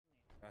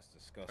That's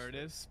disgusting.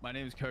 Curtis, my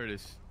name is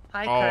Curtis.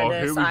 Hi,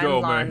 Curtis. Here we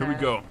go, man. Here we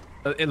go.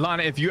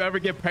 Lana, if you ever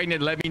get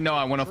pregnant, let me know.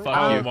 I want to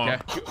fuck you. Okay?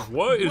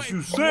 What is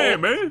you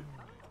saying, man?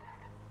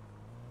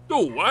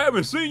 Dude, I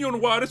haven't seen you in a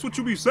while. That's what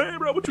you be saying,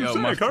 bro. What you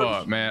saying, my Curtis?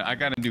 fuck, man. I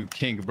gotta do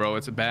kink, bro.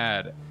 It's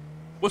bad.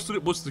 What's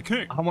the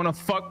kink? I want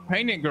to fuck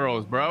pregnant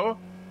girls, bro.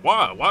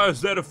 Why? Why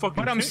is that a fucking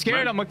But I'm kink, scared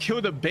man? I'm gonna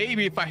kill the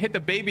baby if I hit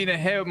the baby in the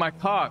head with my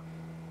cock.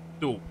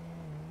 Dude,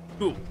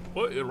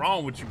 what is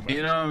wrong with you, man?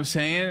 You know what I'm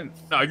saying?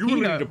 Nah, you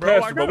really need to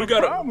bro, pass it, bro.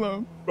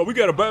 We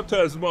gotta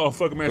baptize this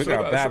motherfucker, man. We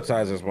gotta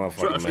baptize this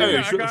motherfucker,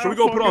 man. Hey, should we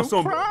go put on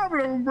some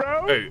problem,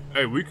 bro?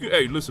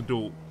 Hey, listen,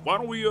 dude. Why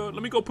don't we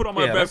let me go put on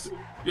my baptism.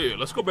 Yeah,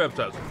 let's go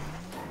baptize him.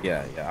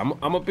 Yeah. I'm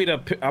gonna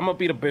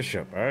be the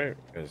bishop, all right?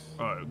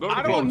 All right, go to the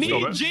I don't closet,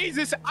 need man.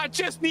 Jesus. I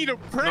just need a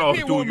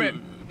pregnant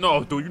woman.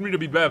 No, dude, you need to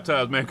be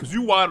baptized, man, because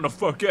you wilding the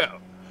fuck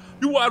out.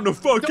 You wilding the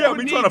fuck out.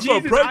 Me trying to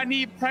fuck pregnant. I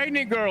need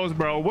pregnant girls,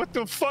 bro. What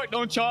the fuck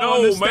don't y'all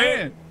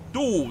understand? Man.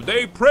 Dude,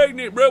 they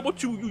pregnant, bro.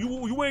 What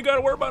you ain't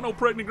gotta worry about no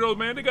pregnant girls,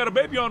 man. They got a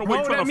baby on the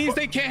way. Bro, that means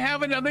they can't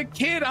have another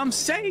kid. I'm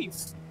safe.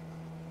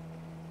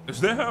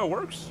 Is that how it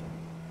works?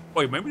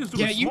 Wait, maybe this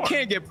dude is smart. You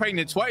can't get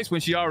pregnant twice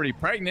when she's already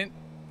pregnant.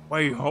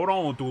 Wait, hold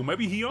on, dude.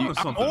 Maybe he on to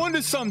something. I'm on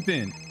to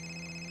something.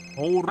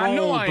 Hold on, I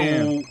know I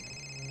dude.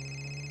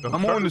 am.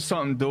 I'm on to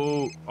something,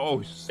 dude.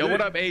 Oh, shit. Yo,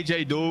 what up,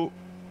 AJ, dude?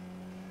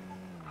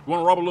 You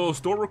want to rob a little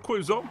store real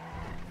quick, Zo?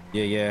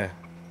 Yeah.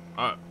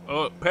 All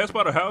right, pass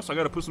by the house. I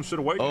gotta put some shit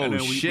away, and then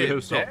we hit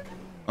us up.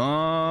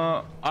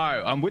 All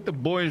right, I'm with the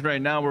boys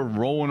right now. We're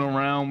rolling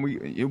around.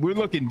 We're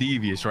looking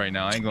devious right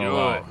now. I ain't gonna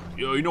lie.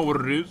 Yo, you know what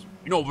it is.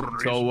 You know what it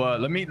is. So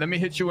let me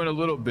hit you in a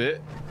little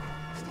bit.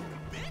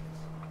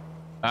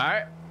 All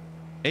right,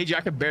 AJ,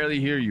 I can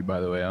barely hear you. By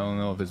the way, I don't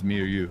know if it's me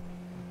or you.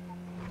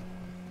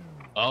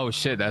 Oh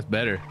shit, that's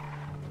better.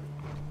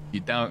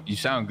 You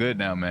sound good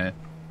now, man.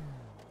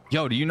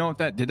 Yo, do you know if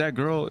that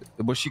girl,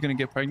 was she gonna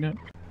get pregnant?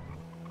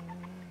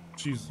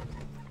 Jesus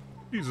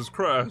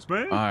Christ,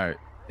 man. All right,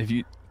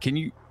 can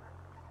you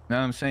know what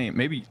I'm saying?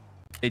 Maybe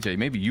AJ,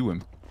 maybe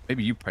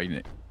you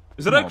pregnant.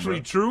 Is it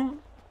actually true?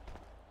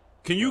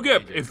 Can you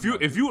get if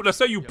you let's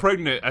say you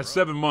pregnant at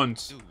 7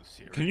 months,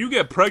 can you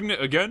get pregnant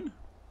again?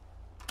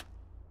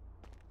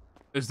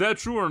 Is that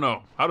true or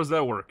no? How does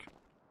that work?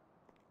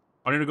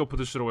 I need to go put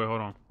this shit away.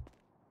 Hold on.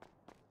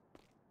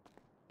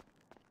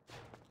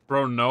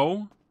 Bro,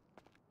 no.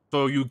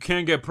 So you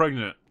can't get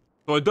pregnant.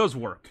 So it does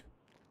work.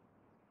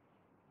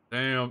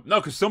 Damn. No,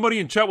 because somebody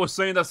in chat was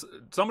saying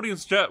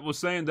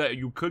that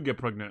you could get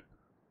pregnant.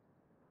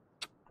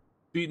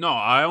 See, no,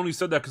 I only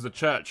said that because the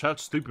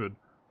chat's stupid.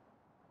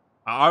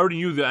 I already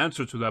knew the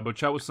answer to that, but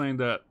chat was saying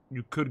that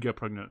you could get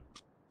pregnant.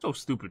 So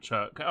stupid,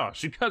 chat.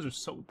 Gosh, you guys are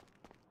so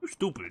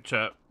stupid,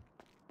 chat.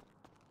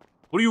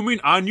 What do you mean?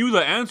 I knew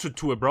the answer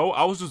to it, bro.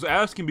 I was just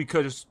asking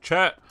because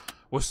chat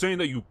was saying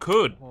that you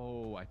could.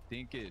 Oh, I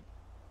think it.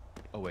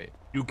 Oh wait.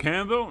 You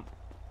can though.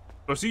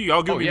 But see,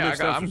 y'all give me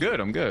next I'm good.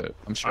 I'm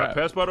strapped.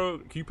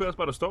 Can you pass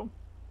by the stove?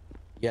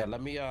 Yeah,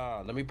 let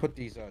me put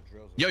these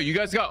drills. Yo, you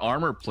guys got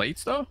armor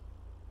plates though?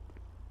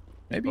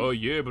 Maybe. Oh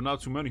yeah, but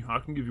not too many. I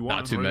can give you one.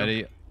 Not too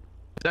many.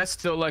 That's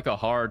still like a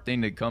hard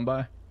thing to come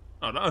by.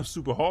 No, that's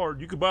super hard.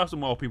 You can buy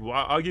some off people.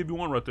 I'll give you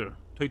one right there.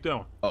 Take that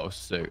one. Oh,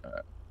 sick. All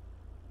right.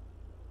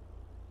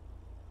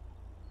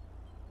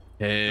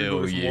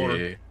 Hell yeah.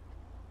 Water.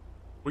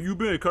 Where you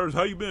been, Curtis?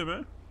 How you been,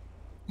 man?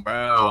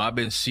 Bro, I've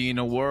been seeing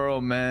the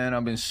world, man.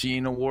 I've been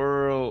seeing the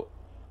world.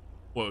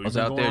 What, I was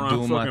out there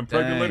doing my thing.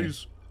 Pregnant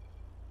ladies?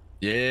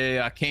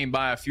 Yeah, I came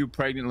by a few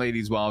pregnant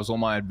ladies while I was on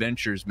my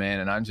adventures,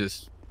 man. And I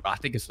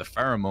think it's the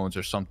pheromones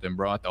or something,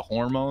 bro. The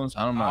hormones.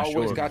 I'm not sure.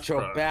 I always got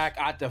your back.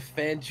 I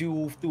defend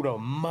you through the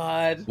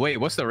mud. Wait,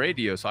 what's the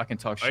radio so I can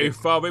talk shit?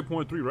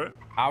 858.3,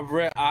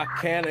 right? I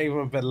can't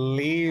even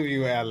believe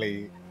you,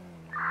 Ellie.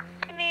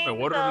 Wait,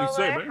 what did he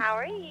say, man? How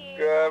are you?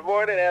 Good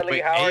morning, Ellie.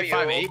 Wait, how are you?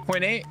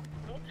 858.8?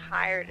 I'm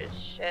tired as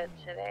shit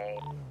today.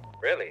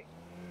 Really?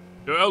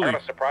 Yo, Ellie. I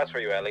got a surprise for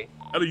you, Ellie.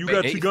 Ellie, you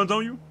got 2 guns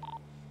on you?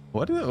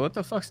 What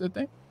the fuck's that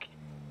thing?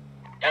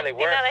 Ellie,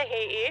 where? I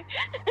hate you.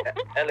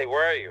 Ellie,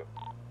 where are you?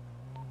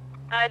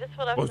 I just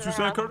pulled up to the What you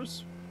saying, house.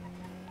 Curtis?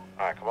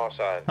 All right, come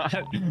outside.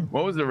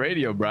 What was the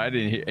radio, bro? I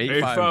didn't hear.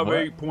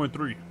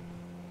 858.3.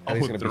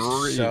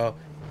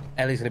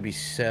 Ellie's gonna be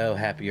so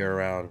happy you're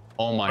around.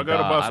 Oh my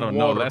god, I don't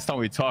know. Last time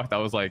we talked, I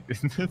was like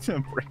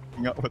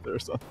breaking up with her or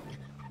something.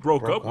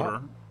 Broke up with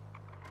her?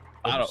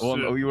 I don't.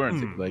 Well, we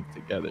weren't like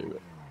together. But...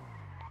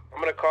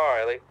 I'm in a car,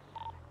 Ellie.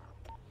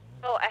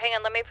 Oh, hang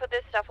on. Let me put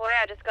this stuff away.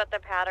 I just got the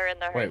powder and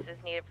the hearses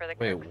needed for the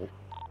cooks.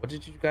 What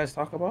did you guys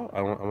talk about?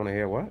 I want to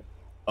hear what.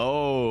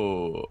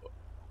 Oh,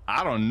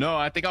 I don't know.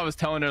 I think I was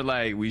telling her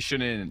like we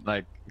shouldn't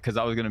like because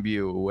I was gonna be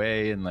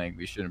away and like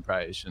we shouldn't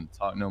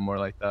talk no more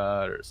like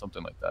that or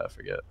something like that. I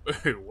forget.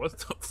 Wait, what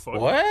the fuck?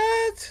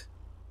 What?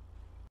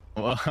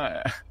 What?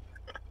 I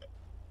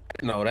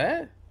didn't know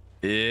that.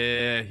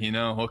 Yeah,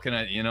 what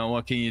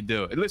can you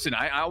do? Listen,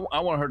 I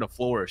want her to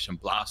flourish and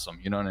blossom.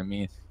 You know what I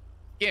mean?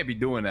 You can't be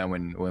doing that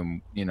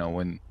when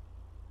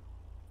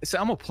Listen,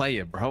 I'm a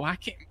player, bro. I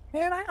can't.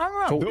 Man, I'm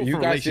not built for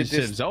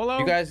relationships,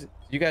 Zolo.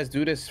 You guys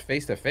do this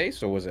face to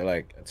face, or was it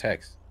like a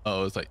text?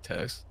 Oh, it's like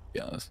text. To be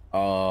honest.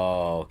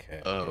 Oh,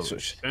 okay. Oh, so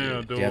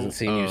damn, dude. she hasn't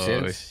seen you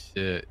since.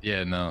 Shit.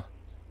 Yeah, no.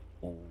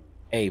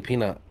 Hey,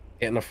 Peanut,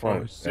 get in the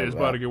front. Oh, shit, it's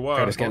about to get wild.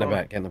 Curtis, get in the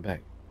back. Get in the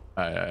back.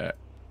 All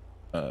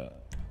right.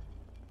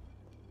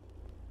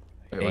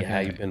 Hey, how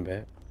you been,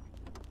 man?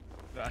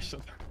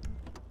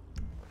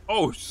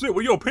 Oh shit,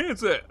 where your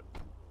pants at?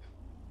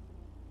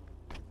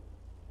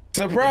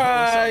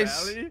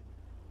 Surprise! Hey,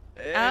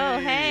 Oh,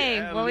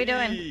 hey, what we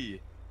doing?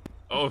 Allie.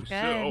 Oh Good.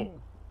 shit,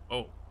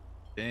 oh.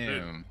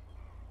 Damn.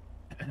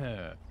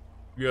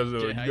 You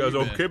Jay, how guys you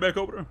okay been? back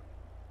over there?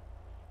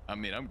 I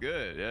mean, I'm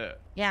good. Yeah.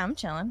 Yeah, I'm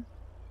chilling.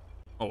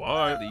 Oh, all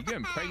right. Are you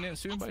getting pregnant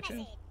soon by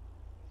chance?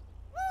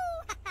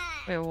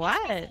 Wait,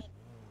 what?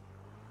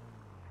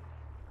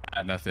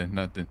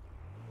 Nothing.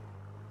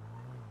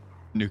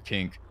 New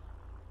kink.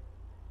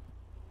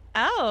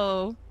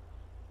 Oh,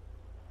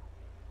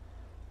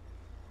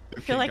 New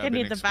I feel kink like I I've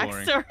been need the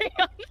exploring. backstory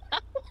on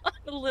that one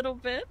a little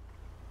bit.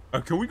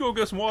 Can we go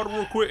get some water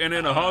real quick and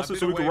then a hostage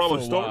so we can roll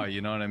a story?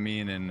 You know what I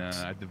mean? And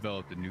I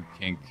developed a new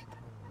kink.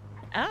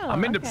 Oh,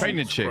 I'm into okay.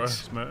 pregnant chicks.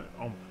 Christ, man.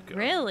 Oh my god.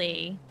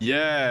 Really?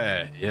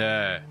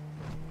 Yeah.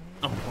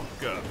 Oh my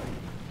god.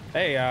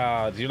 Hey,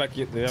 do you like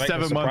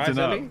 7 months and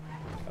up. Ellie?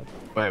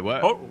 Wait,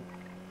 what? Oh.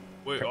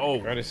 Wait, oh.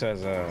 Curtis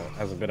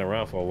hasn't been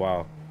around for a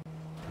while.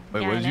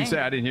 Wait, Yeah, what I did you know. say?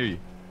 I didn't hear you.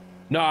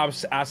 No, I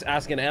was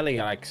asking Ellie.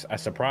 Like, I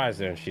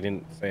surprised her, and she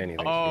didn't say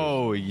anything.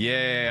 Oh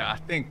yeah, I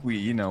think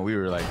we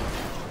were like,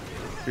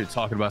 we were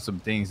talking about some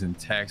things in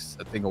text.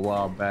 I think a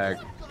while back.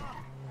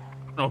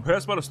 No,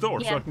 pass by the store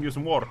so Yeah. I can get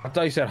some water. I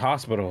thought you said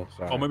hospital.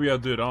 Sorry. Oh, maybe I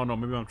did. I don't know.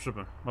 Maybe I'm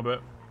tripping. My bad.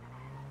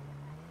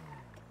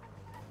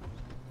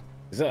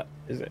 Is it?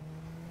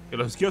 Yeah,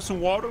 let's get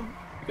some water.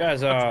 You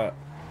guys, Actually,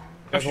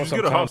 want just some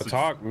get a time to hostage.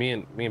 talk? Me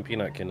and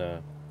Peanut can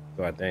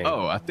do our thing.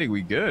 Oh, I think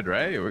we good,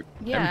 right?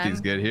 Yeah.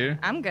 Everything's good here.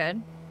 I'm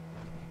good.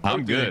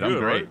 I'm good. I'm good,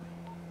 great.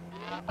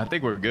 I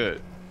think we're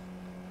good.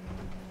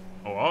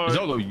 Oh, all right.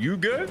 Zolo, you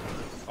good?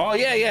 Oh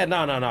yeah.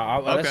 No.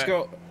 Let's Okay.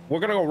 go. We're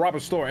gonna go rob a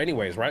store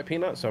anyways, right,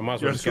 Peanut? So might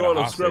as well Yeah, just let's get go.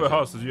 a Let's grab a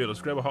hostage. hostage. Yeah,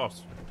 let's grab a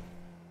hostage.